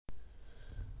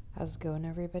How's it going,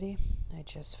 everybody? I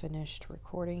just finished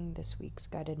recording this week's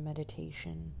guided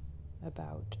meditation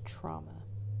about trauma.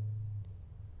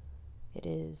 It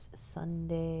is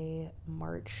Sunday,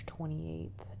 March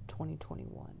 28th,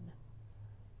 2021.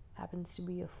 Happens to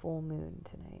be a full moon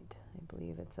tonight. I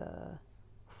believe it's a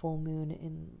full moon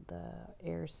in the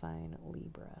air sign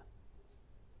Libra.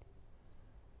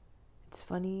 It's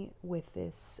funny with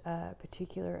this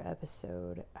particular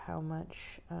episode how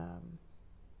much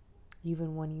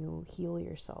even when you heal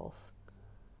yourself,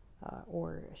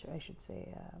 or I should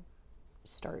say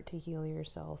start to heal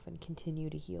yourself and continue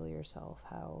to heal yourself,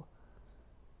 how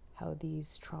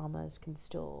these traumas can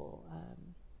still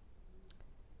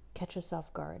catch us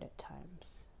off guard at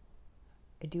times.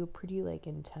 I do a pretty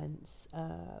intense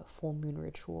full moon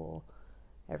ritual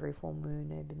every full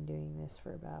moon. I've been doing this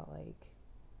for about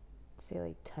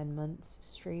 10 months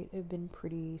straight. I've been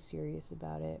pretty serious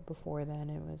about it. Before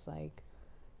then it was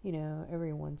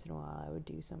every once in a while I would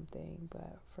do something,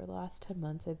 but for the last 10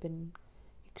 months I've been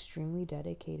extremely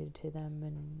dedicated to them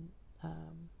and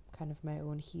kind of my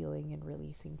own healing and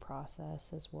releasing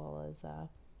process, as well as I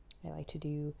like to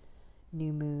do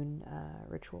new moon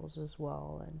rituals as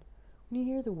well. And when you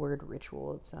hear the word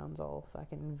ritual, it sounds all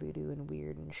fucking voodoo and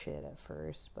weird and shit at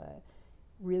first, but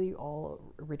really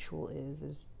all a ritual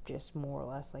is just more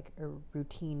or less like a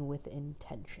routine with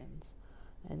intentions.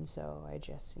 And so I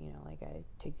just, I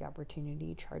take the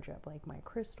opportunity, charge up my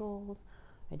crystals,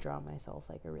 I draw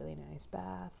myself a really nice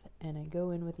bath, and I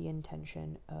go in with the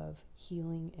intention of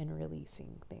healing and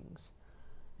releasing things.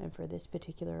 And for this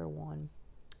particular one,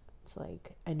 it's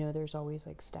I know there's always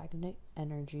stagnant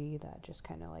energy that just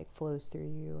kind of flows through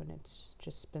you, and it's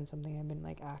just been something I've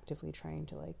been actively trying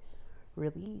to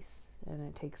release, and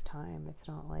it takes time. It's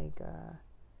not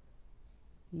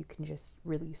you can just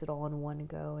release it all in one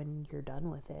go and you're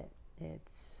done with it.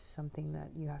 It's something that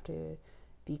you have to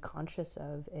be conscious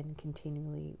of and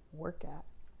continually work at.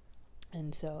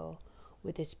 And so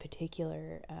with this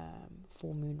particular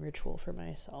full moon ritual for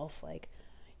myself,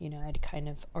 I'd kind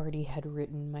of already had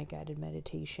written my guided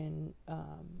meditation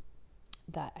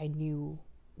that I knew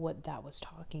what that was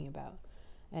talking about.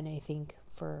 And I think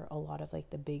for a lot of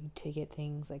the big ticket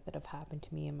things that have happened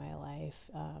to me in my life,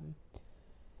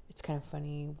 it's kind of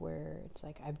funny where it's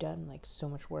I've done so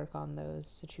much work on those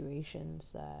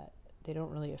situations that they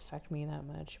don't really affect me that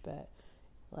much, but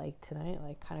tonight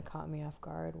kind of caught me off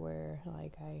guard, where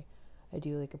I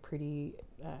do a pretty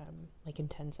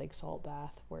intense salt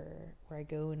bath where I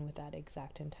go in with that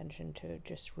exact intention to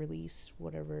just release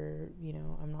whatever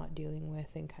I'm not dealing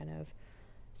with and kind of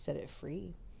set it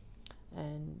free.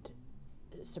 And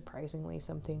surprisingly,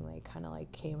 something kind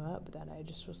of came up that I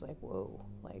just was whoa,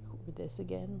 this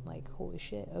again, holy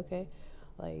shit, okay,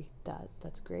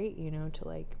 that's great,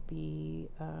 to be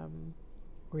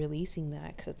releasing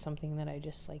that, because it's something that I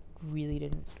just really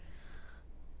didn't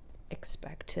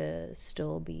expect to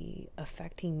still be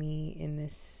affecting me in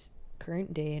this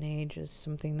current day and age, is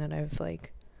something that I've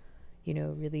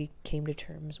really came to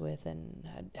terms with and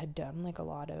had done a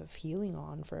lot of healing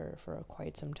on for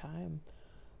quite some time.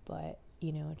 But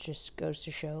it just goes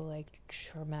to show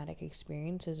traumatic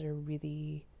experiences are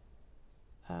really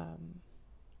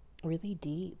really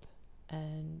deep,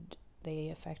 and they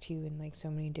affect you in so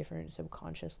many different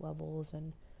subconscious levels.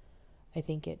 And I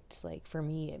think it's for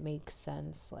me it makes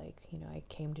sense. I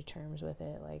came to terms with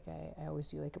it. I always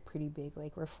do a pretty big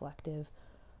reflective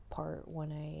part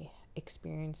when I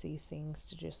experience these things,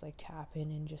 to just tap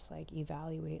in and just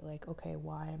evaluate okay,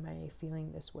 why am I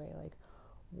feeling this way?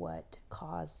 What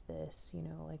caused this?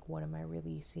 What am I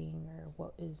releasing,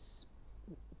 or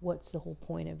what's the whole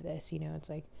point of this? It's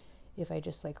if I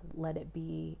just let it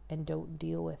be and don't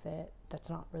deal with it, that's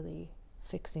not really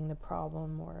fixing the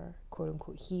problem or quote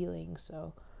unquote healing.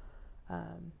 So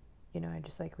I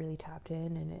just really tapped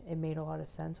in, and it made a lot of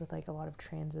sense with a lot of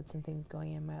transits and things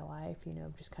going in my life,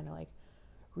 just kind of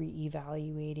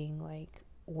reevaluating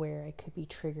where I could be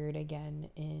triggered again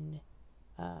in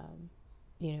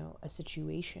a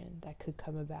situation that could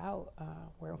come about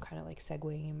where I'm kind of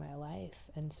segueing in my life.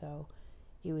 And so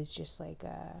it was just a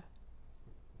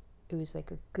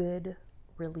good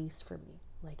release for me.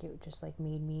 It just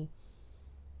made me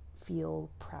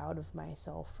feel proud of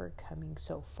myself for coming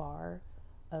so far,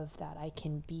 of that I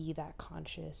can be that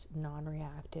conscious,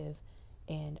 non-reactive,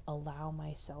 and allow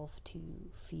myself to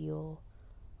feel,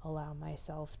 allow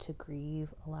myself to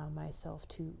grieve, allow myself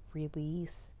to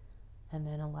release, and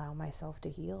then allow myself to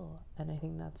heal. And I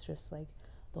think that's just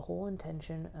the whole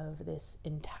intention of this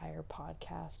entire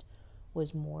podcast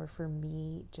was more for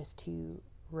me just to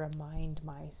remind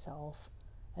myself,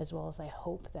 as well as I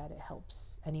hope that it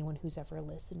helps anyone who's ever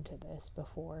listened to this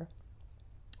before,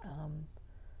 um,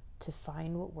 to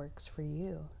find what works for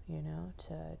you, you know,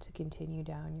 to continue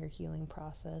down your healing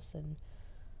process and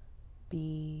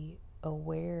be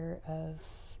aware of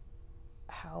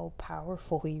how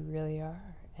powerful we really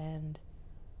are. And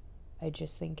I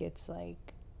just think it's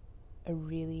like a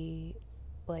really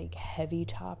like heavy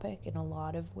topic in a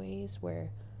lot of ways, where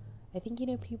I think, you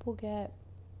know, people get,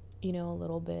 you know, a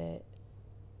little bit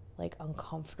like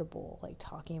uncomfortable like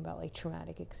talking about like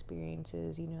traumatic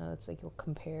experiences. You know, it's like you'll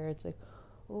compare, it's like,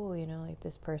 oh, you know, like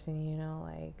this person, you know,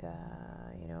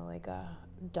 like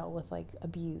dealt with like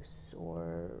abuse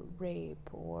or rape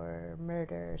or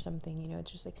murder or something. You know,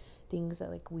 it's just like things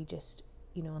that like we just,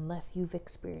 you know, unless you've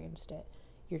experienced it,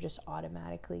 you're just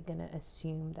automatically gonna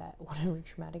assume that whatever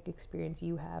traumatic experience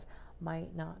you have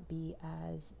might not be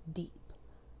as deep.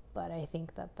 But I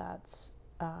think that that's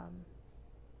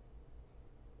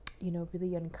you know,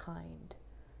 really unkind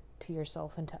to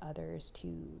yourself and to others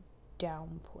to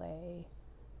downplay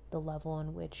the level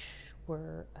in which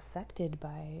we're affected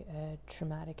by a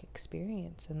traumatic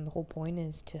experience. And the whole point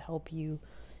is to help you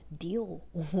deal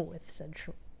with said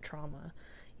trauma.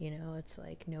 You know, it's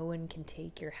like no one can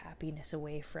take your happiness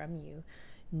away from you.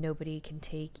 Nobody can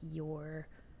take your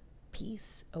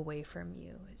peace away from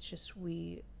you. It's just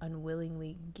we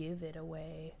unwillingly give it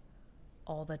away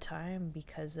all the time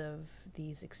because of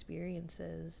these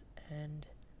experiences. And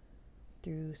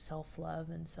through self-love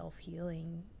and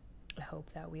self-healing, I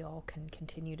hope that we all can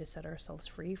continue to set ourselves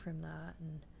free from that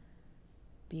and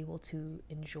be able to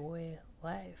enjoy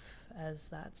life, as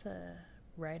that's a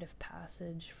rite of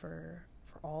passage for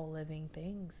all living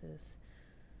things, is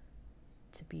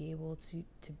to be able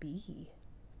to be.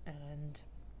 And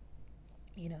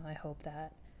you know, I hope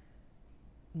that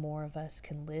more of us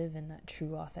can live in that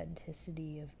true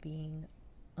authenticity of being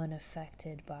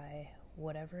unaffected by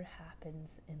whatever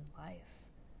happens in life.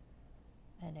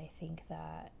 And I think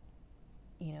that,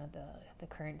 you know, the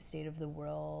current state of the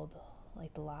world,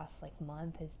 like the last like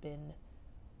month, has been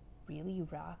really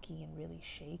rocky and really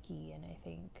shaky. And I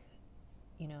think,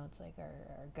 you know, it's like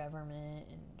our government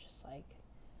and just like,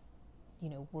 you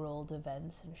know, world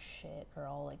events and shit are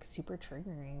all like super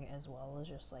triggering, as well as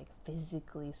just like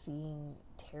physically seeing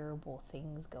terrible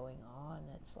things going on.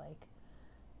 It's like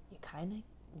you kind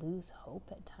of lose hope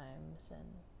at times.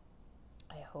 And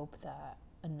I hope that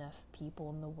enough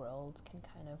people in the world can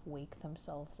kind of wake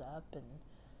themselves up and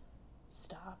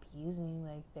stop using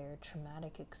like their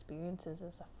traumatic experiences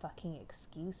as a fucking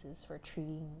excuses for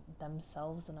treating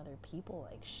themselves and other people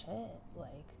like shit.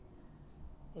 Like,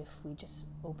 if we just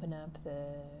open up the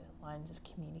lines of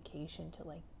communication to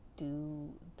like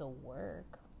do the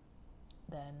work,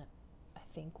 then I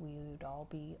think we would all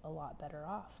be a lot better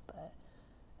off. But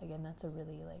again, that's a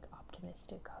really like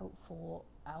optimistic, hopeful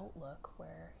outlook,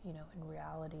 where, you know, in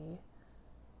reality,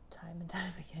 time and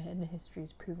time again,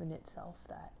 history's proven itself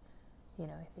that, you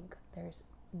know, I think there's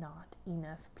not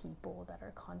enough people that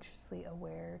are consciously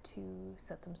aware to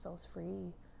set themselves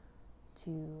free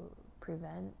to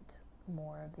prevent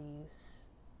more of these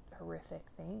horrific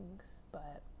things.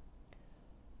 But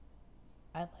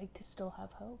I'd like to still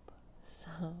have hope.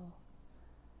 So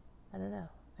I don't know,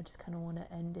 I just kind of want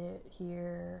to end it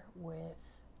here with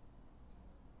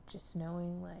just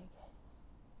knowing like,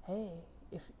 hey,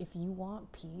 if you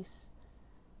want peace,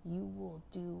 you will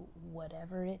do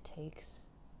whatever it takes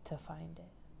to find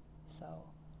it. So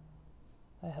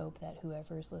I hope that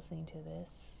whoever's listening to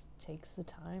this takes the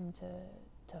time to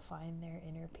find their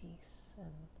inner peace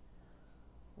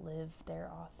and live their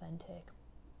authentic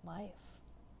life.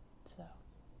 So,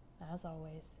 as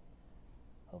always,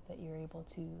 hope that you're able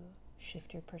to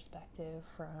shift your perspective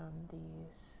from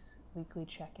these weekly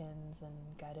check-ins and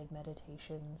guided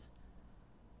meditations.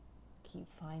 Keep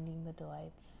finding the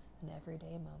delights in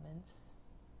everyday moments,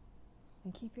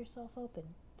 and keep yourself open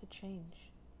to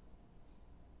change.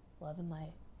 Love and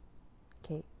light,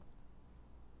 Kate.